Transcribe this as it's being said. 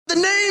The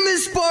name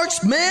is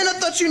Sparks, man, I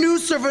thought you knew,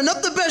 serving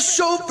up the best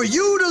show for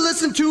you to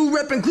listen to,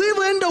 repping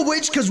Cleveland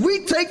OH, cause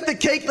we take the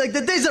cake like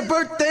the day's a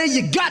birthday,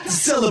 you got to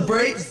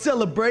celebrate.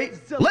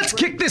 Let's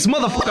kick this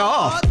motherfucker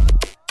off.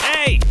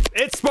 Hey,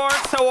 it's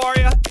Sparks, how are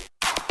ya?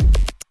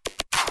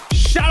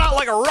 Shout out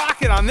like a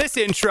rocket on this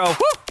intro. Woo!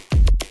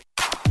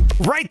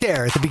 Right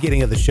there at the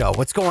beginning of the show.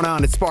 What's going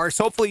on? It's Sparks.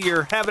 Hopefully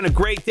you're having a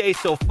great day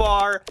so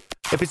far.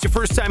 If it's your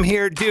first time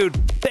here, dude,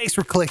 thanks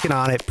for clicking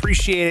on it.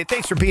 Appreciate it.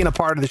 Thanks for being a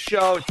part of the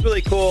show. It's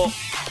really cool.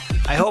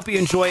 I hope you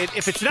enjoy it.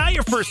 If it's not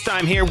your first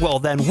time here, well,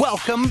 then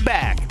welcome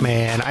back,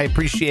 man. I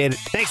appreciate it.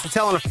 Thanks for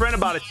telling a friend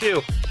about it,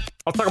 too.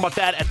 I'll talk about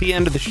that at the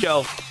end of the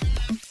show.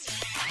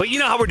 But you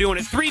know how we're doing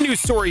it. 3 news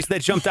stories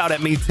that jumped out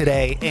at me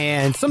today.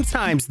 And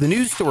sometimes the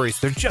news stories,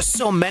 there's just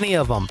so many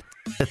of them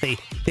that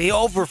they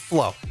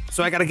overflow.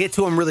 So I got to get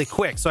to them really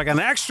quick. So I got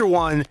an extra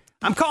one.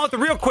 I'm calling it the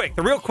real quick.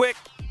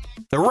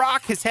 The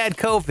Rock has had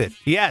COVID.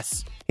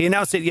 Yes. He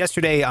announced it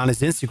yesterday on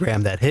his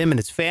Instagram that him and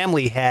his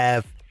family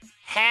have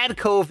had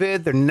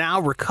COVID. They're now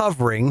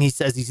recovering. He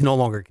says he's no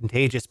longer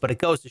contagious, but it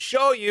goes to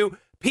show you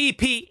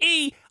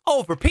PPE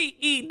over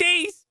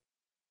PEDs.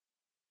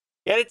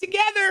 Get it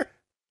together,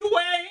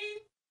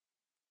 Dwayne.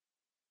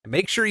 And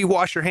make sure you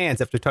wash your hands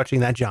after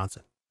touching that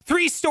Johnson.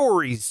 3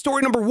 stories.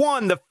 Story number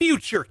 1, the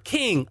future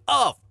king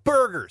of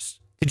burgers.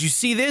 Did you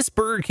see this?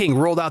 Burger King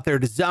rolled out their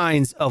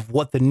designs of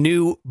what the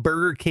new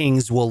Burger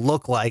Kings will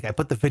look like. I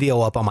put the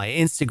video up on my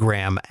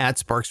Instagram at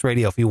Sparks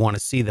Radio if you want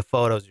to see the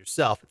photos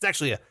yourself. It's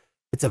actually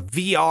it's a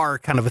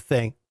VR kind of a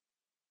thing.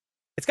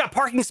 It's got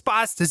parking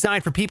spots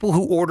designed for people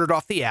who ordered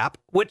off the app,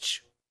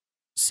 which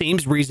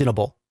seems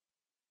reasonable.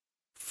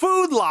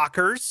 Food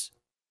lockers,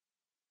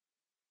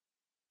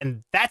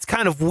 and that's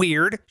kind of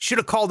weird. Should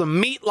have called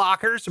them meat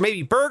lockers or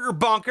maybe burger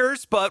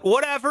bunkers, but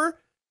whatever.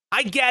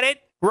 I get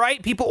it.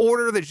 Right? People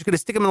order, they're just going to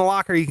stick them in the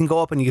locker. You can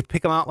go up and you can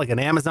pick them out like an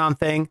Amazon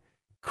thing.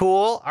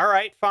 Cool. All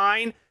right,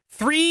 fine.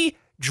 3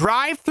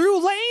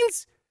 drive-through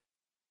lanes?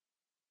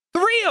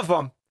 3 of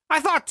them. I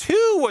thought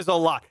 2 was a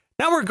lot.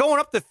 Now we're going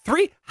up to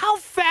 3. How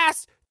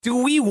fast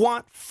do we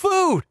want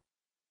food?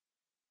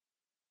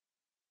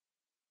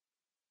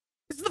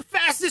 This is the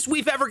fastest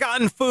we've ever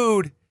gotten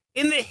food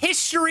in the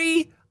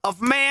history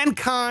of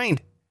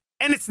mankind.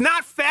 And it's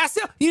not fast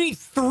enough. You need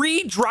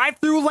 3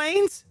 drive-through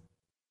lanes?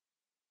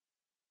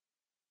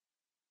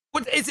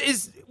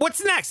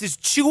 What's next? Is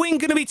chewing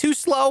going to be too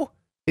slow?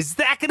 Is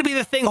that going to be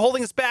the thing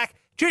holding us back?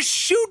 Just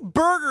shoot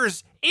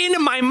burgers into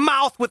my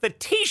mouth with a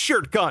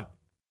t-shirt gun.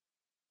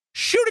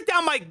 Shoot it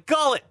down my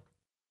gullet.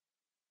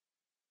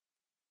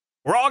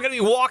 We're all going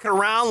to be walking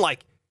around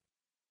like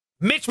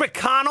Mitch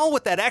McConnell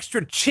with that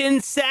extra chin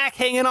sack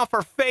hanging off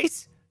our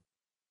face.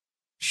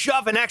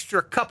 Shove an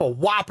extra couple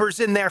Whoppers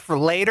in there for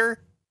later.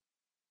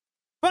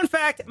 Fun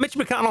fact, Mitch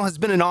McConnell has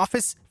been in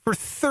office for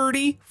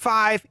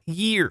 35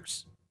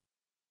 years.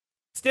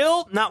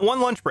 Still, not one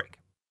lunch break.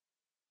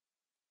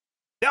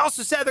 They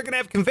also said they're going to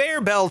have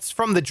conveyor belts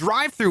from the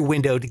drive-through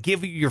window to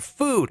give you your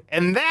food.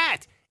 And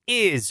that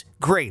is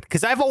great,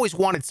 because I've always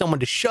wanted someone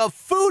to shove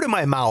food in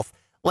my mouth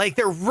like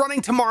they're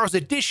running tomorrow's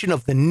edition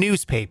of the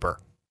newspaper.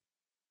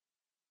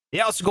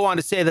 They also go on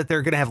to say that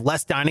they're going to have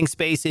less dining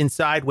space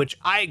inside, which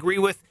I agree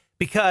with,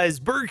 because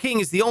Burger King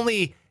is the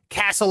only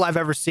castle I've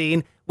ever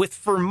seen with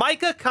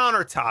Formica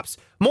countertops.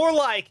 More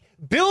like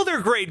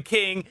builder-grade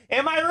king.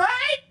 Am I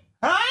right?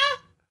 Huh?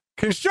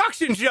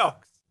 Construction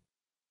jokes.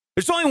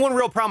 There's only one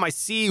real problem I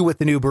see with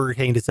the new Burger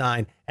King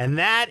design, and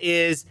that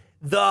is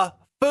the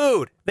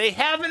food. They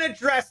haven't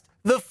addressed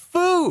the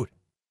food.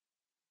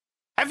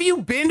 Have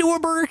you been to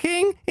a Burger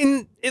King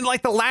in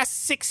like the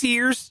last 6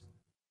 years?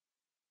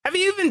 Have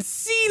you even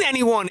seen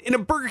anyone in a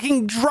Burger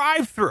King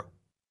drive-thru?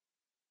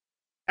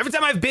 Every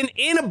time I've been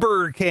in a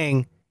Burger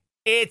King,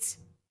 it's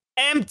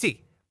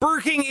empty.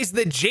 Burger King is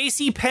the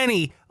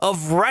JCPenney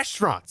of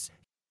restaurants.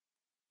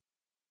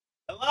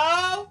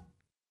 Hello?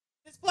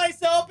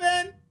 Place open?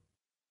 Am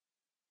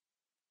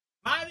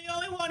I the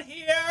only one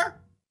here?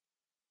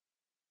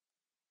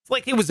 It's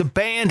like it was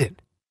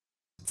abandoned.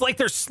 It's like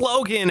their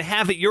slogan,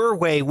 "Have it your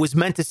way," was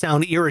meant to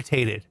sound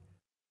irritated.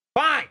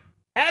 Fine,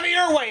 have it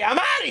your way. I'm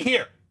out of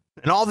here.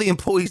 And all the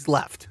employees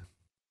left.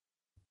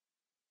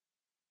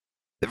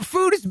 Their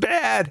food is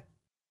bad.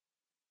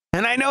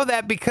 And I know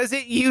that because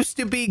it used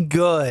to be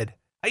good.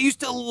 I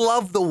used to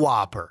love the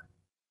Whopper.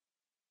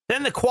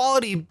 Then the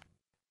quality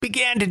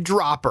began to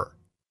drop her.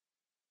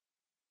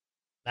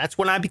 That's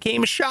when I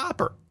became a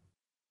shopper.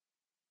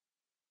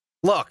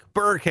 Look,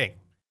 Burger King,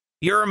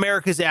 you're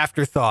America's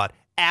afterthought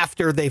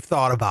after they've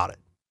thought about it.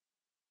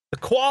 The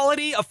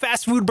quality of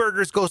fast food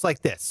burgers goes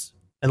like this.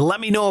 And let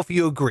me know if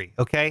you agree,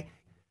 okay?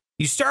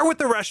 You start with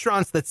the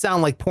restaurants that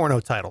sound like porno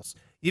titles.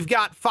 You've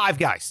got Five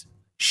Guys,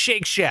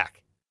 Shake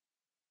Shack,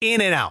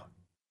 In-N-Out,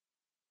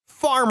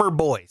 Farmer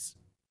Boys.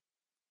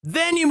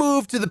 Then you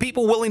move to the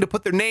people willing to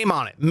put their name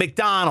on it.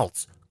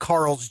 McDonald's,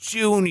 Carl's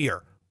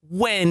Jr.,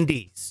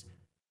 Wendy's.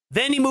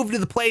 Then you move to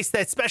the place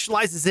that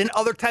specializes in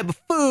other type of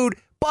food,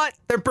 but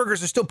their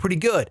burgers are still pretty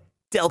good.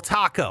 Del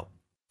Taco.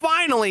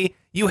 Finally,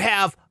 you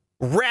have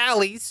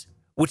Rallies,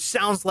 which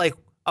sounds like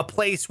a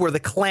place where the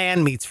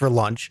Klan meets for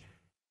lunch,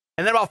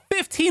 and then about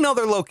 15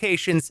 other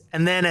locations,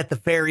 and then at the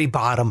very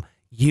bottom,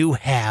 you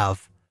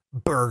have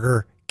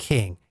Burger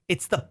King.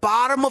 It's the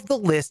bottom of the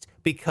list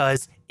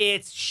because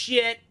it's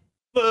shit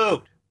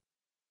food.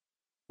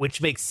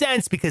 Which makes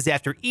sense because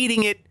after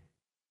eating it,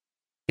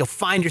 you'll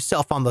find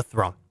yourself on the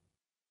throne.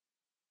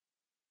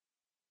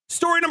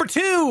 Story number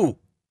 2,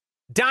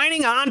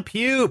 dining on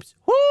pubes.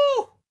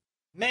 Woo!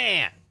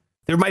 Man,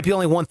 there might be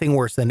only one thing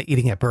worse than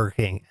eating at Burger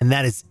King, and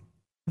that is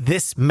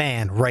this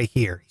man right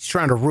here. He's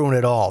trying to ruin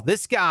it all.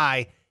 This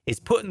guy is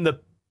putting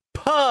the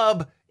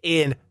pub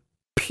in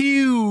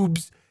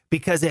pubes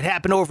because it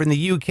happened over in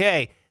the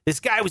UK. This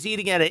guy was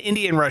eating at an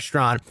Indian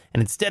restaurant,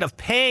 and instead of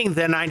paying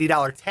the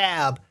 $90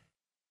 tab,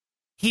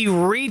 he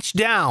reached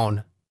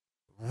down,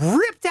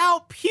 ripped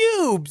out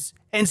pubes,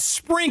 and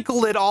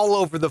sprinkled it all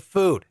over the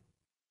food.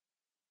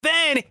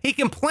 Then he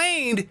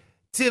complained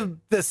to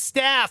the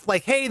staff,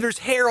 like, hey, there's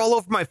hair all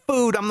over my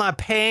food. I'm not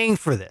paying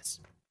for this.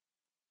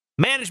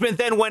 Management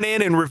then went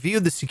in and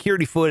reviewed the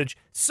security footage,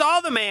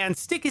 saw the man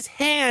stick his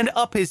hand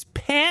up his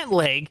pant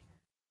leg,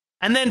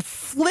 and then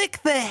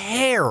flick the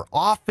hair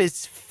off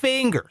his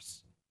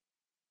fingers.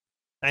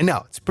 I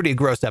know, it's a pretty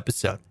gross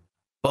episode,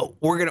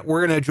 but we're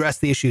gonna address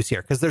the issues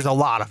here because there's a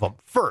lot of them.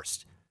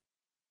 First,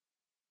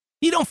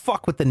 you don't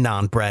fuck with the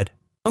naan bread,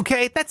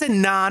 okay? That's a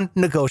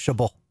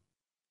non-negotiable.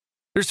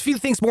 There's few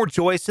things more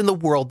joyous in the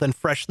world than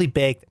freshly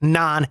baked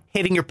naan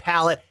hitting your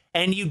palate,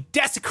 and you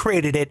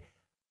desecrated it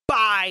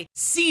by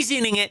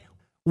seasoning it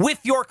with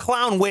your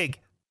clown wig.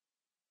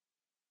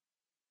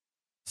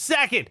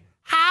 Second,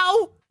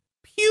 how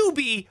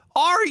puby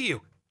are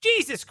you?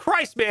 Jesus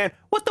Christ, man.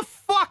 What the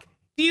fuck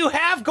do you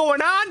have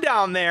going on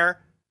down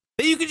there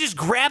that you can just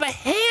grab a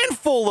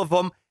handful of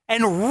them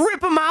and rip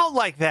them out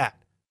like that?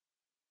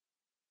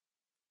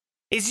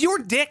 Is your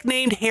dick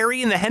named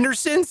Harry and the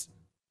Hendersons?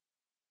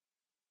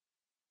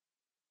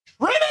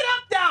 Trim it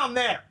up down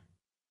there.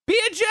 Be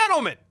a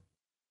gentleman.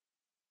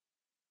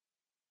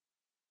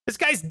 This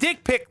guy's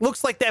dick pic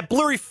looks like that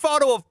blurry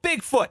photo of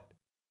Bigfoot.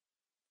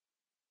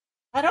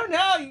 I don't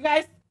know, you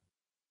guys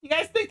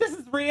think this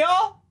is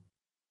real?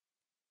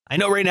 I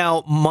know right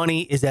now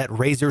money is at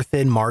razor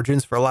thin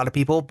margins for a lot of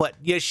people, but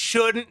you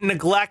shouldn't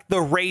neglect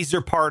the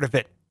razor part of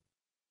it.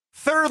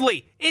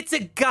 Thirdly, it's a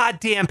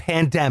goddamn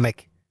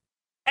pandemic.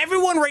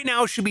 Everyone right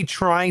now should be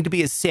trying to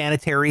be as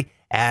sanitary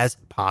as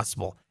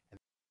possible.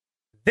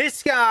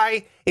 This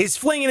guy is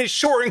flinging his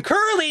short and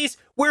curlies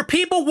where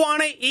people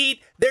want to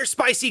eat their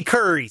spicy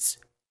curries.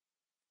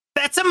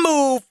 That's a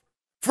move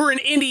for an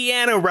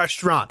Indiana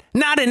restaurant,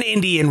 not an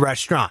Indian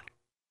restaurant.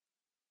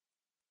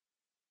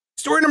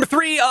 Story number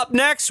 3 up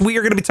next. We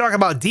are going to be talking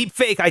about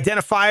deepfake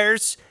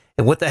identifiers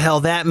and what the hell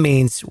that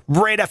means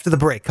right after the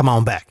break. Come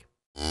on back.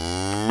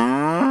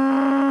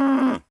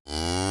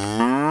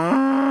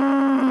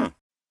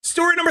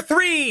 Story number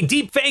 3,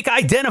 deepfake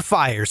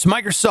identifiers.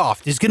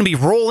 Microsoft is going to be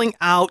rolling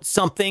out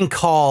something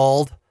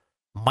called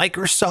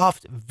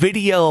Microsoft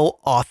Video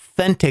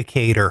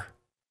Authenticator.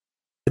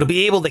 It'll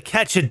be able to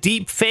catch a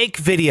deepfake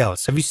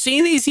videos. Have you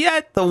seen these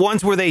yet? The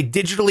ones where they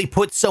digitally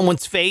put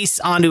someone's face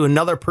onto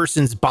another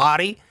person's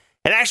body?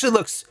 It actually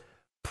looks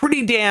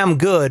pretty damn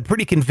good,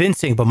 pretty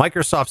convincing, but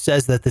Microsoft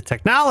says that the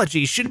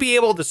technology should be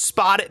able to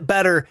spot it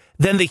better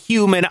than the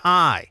human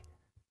eye.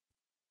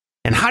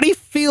 And how do you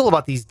feel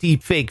about these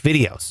deepfake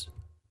videos?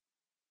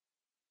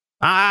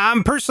 I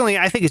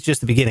think it's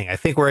just the beginning. I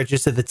think we're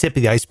just at the tip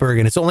of the iceberg,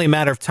 and it's only a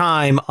matter of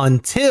time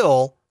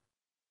until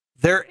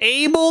they're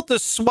able to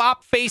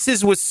swap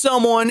faces with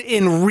someone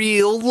in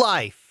real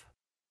life.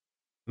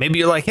 Maybe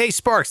you're like, hey,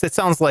 Sparks, that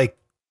sounds like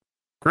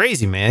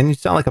crazy, man. You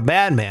sound like a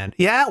bad man.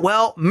 Yeah,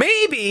 well,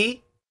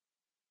 maybe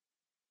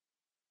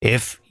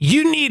if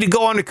you need to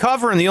go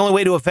undercover and the only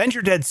way to avenge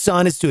your dead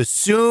son is to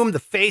assume the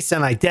face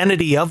and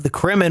identity of the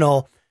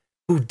criminal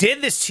who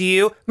did this to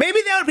you, maybe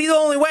that would be the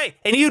only way,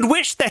 and you'd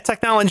wish that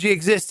technology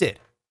existed.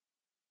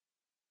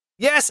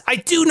 Yes, I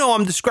do know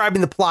I'm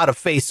describing the plot of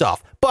Face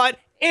Off, but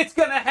it's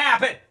gonna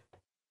happen.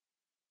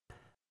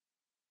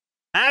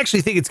 I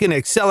actually think it's gonna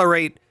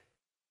accelerate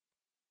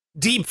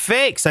deep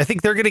fakes. I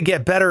think they're gonna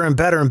get better and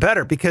better and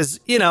better because,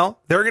 you know,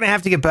 they're gonna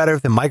have to get better.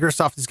 Then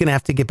Microsoft is gonna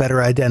have to get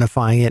better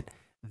identifying it,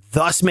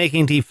 thus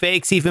making deep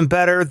fakes even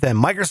better. Then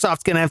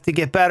Microsoft's gonna have to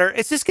get better.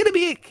 It's just gonna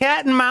be a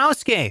cat and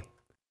mouse game,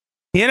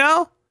 you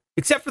know?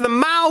 Except for the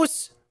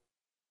mouse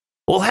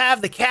will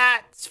have the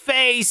cat's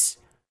face,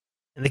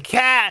 and the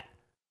cat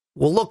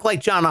will look like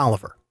John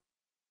Oliver.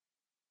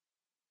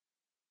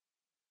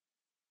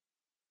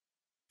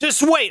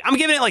 Just wait. I'm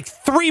giving it like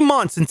 3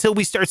 months until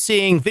we start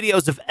seeing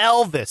videos of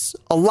Elvis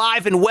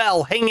alive and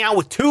well hanging out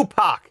with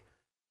Tupac.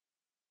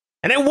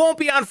 And it won't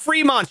be on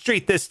Fremont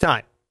Street this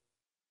time.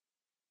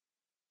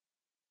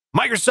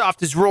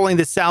 Microsoft is rolling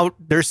this out,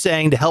 they're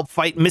saying, to help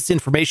fight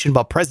misinformation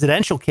about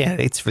presidential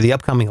candidates for the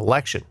upcoming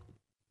election.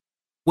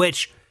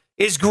 Which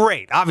is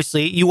great.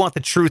 Obviously, you want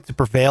the truth to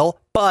prevail,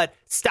 but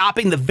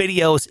stopping the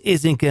videos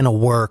isn't going to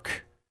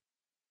work.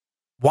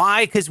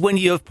 Why? Because when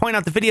you point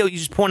out the video, you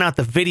just point out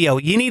the video.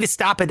 You need to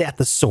stop it at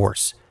the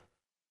source.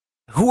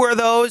 Who are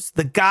those?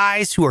 The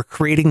guys who are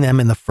creating them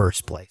in the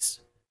first place.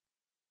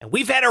 And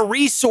we've had a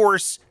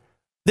resource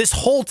this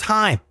whole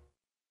time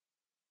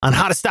on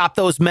how to stop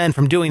those men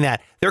from doing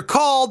that. They're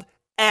called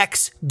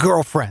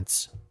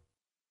ex-girlfriends.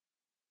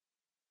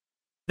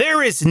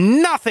 There is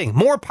nothing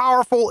more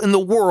powerful in the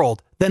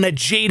world than a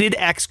jaded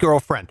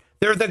ex-girlfriend.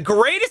 They're the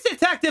greatest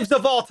detectives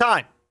of all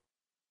time.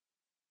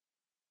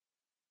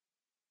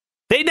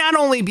 They'd not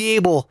only be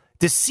able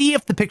to see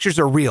if the pictures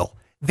are real,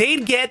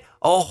 they'd get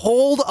a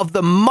hold of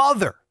the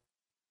mother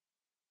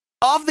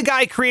of the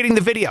guy creating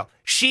the video.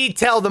 She'd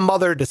tell the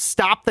mother to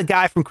stop the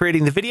guy from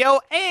creating the video.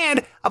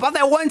 And about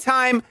that one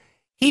time,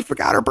 he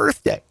forgot her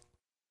birthday.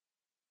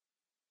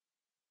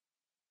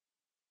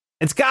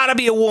 It's got to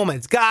be a woman.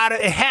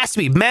 It has to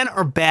be. Men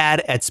are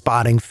bad at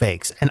spotting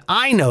fakes. And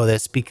I know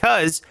this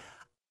because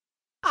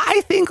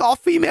I think all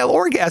female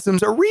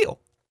orgasms are real.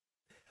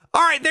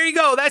 All right, there you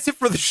go. That's it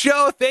for the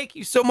show. Thank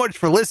you so much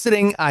for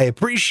listening. I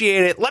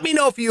appreciate it. Let me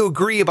know if you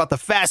agree about the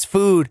fast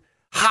food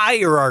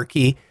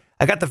hierarchy.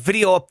 I got the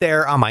video up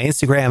there on my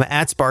Instagram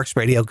at Sparks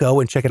Radio. Go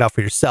and check it out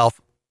for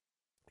yourself.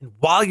 And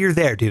while you're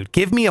there, dude,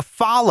 give me a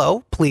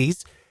follow,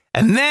 please.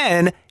 And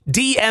then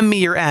DM me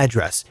your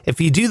address. If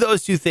you do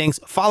those two things,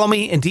 follow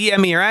me and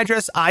DM me your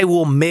address, I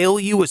will mail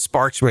you a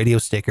Sparks Radio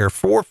sticker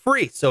for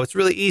free. So it's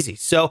really easy.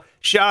 So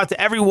shout out to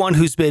everyone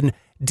who's been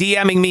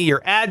DMing me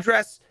your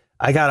address.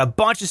 I got a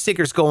bunch of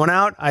stickers going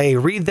out. I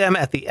read them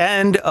at the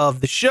end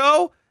of the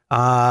show.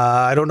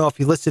 I don't know if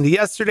you listened to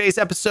yesterday's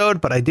episode,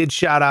 but I did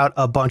shout out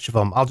a bunch of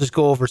them. I'll just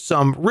go over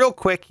some real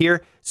quick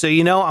here so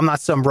you know I'm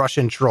not some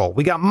Russian troll.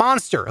 We got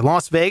Monster in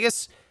Las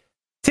Vegas,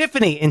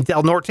 Tiffany in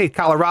Del Norte,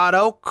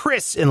 Colorado,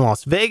 Chris in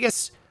Las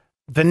Vegas,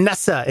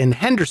 Vanessa in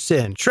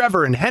Henderson,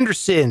 Trevor in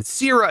Henderson,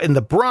 Sierra in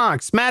the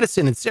Bronx,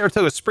 Madison in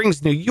Saratoga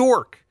Springs, New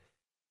York,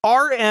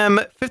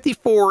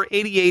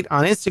 RM5488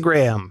 on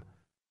Instagram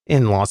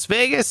in Las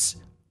Vegas.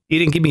 You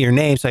didn't give me your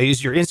name, so I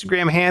used your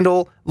Instagram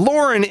handle.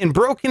 Lauren in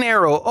Broken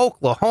Arrow,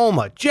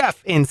 Oklahoma.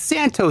 Jeff in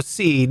Santos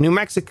Sea, New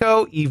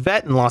Mexico.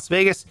 Yvette in Las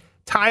Vegas.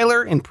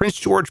 Tyler in Prince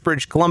George,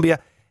 British Columbia.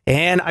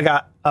 And I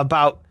got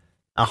about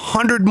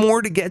 100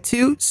 more to get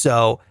to.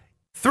 So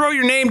throw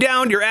your name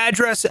down, your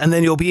address, and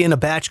then you'll be in a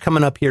batch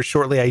coming up here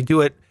shortly. I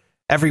do it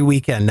every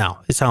weekend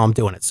now is how I'm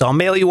doing it. So I'll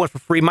mail you one for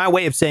free. My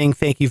way of saying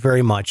thank you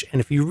very much. And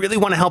if you really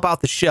want to help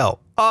out the show,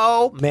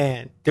 oh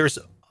man, there's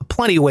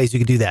plenty of ways you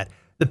can do that.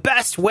 The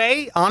best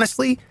way,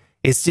 honestly,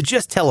 is to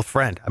just tell a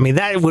friend. I mean,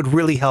 that would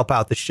really help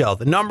out the show.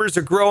 The numbers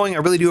are growing. I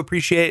really do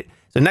appreciate it.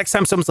 So next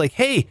time someone's like,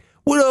 hey,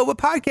 what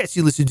podcast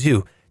you listen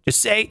to?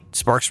 Just say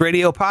Sparks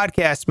Radio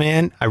Podcast,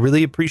 man. I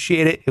really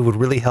appreciate it. It would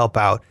really help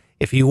out.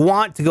 If you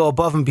want to go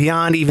above and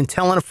beyond even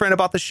telling a friend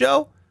about the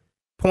show,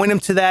 point them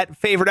to that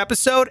favorite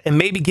episode and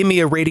maybe give me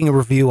a rating and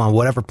review on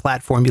whatever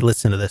platform you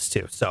listen to this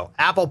to. So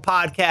Apple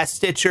Podcast,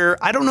 Stitcher.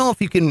 I don't know if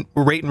you can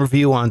rate and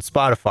review on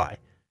Spotify.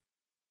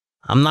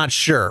 I'm not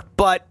sure,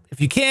 but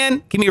if you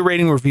can, give me a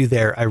rating review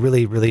there. I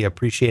really, really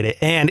appreciate it.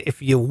 And if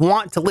you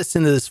want to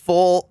listen to this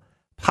full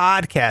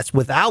podcast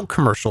without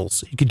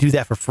commercials, you can do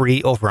that for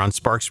free over on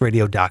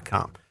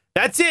sparksradio.com.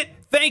 That's it.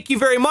 Thank you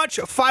very much.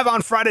 5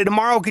 on Friday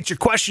tomorrow. Get your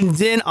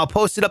questions in. I'll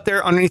post it up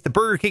there underneath the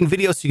Burger King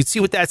video so you can see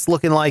what that's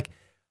looking like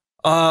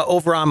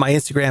over on my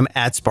Instagram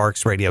at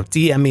Sparks Radio.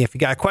 DM me if you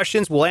got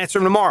questions. We'll answer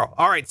them tomorrow.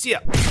 All right, see ya.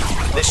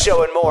 This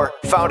show and more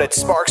found at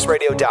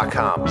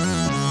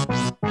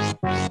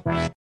sparksradio.com.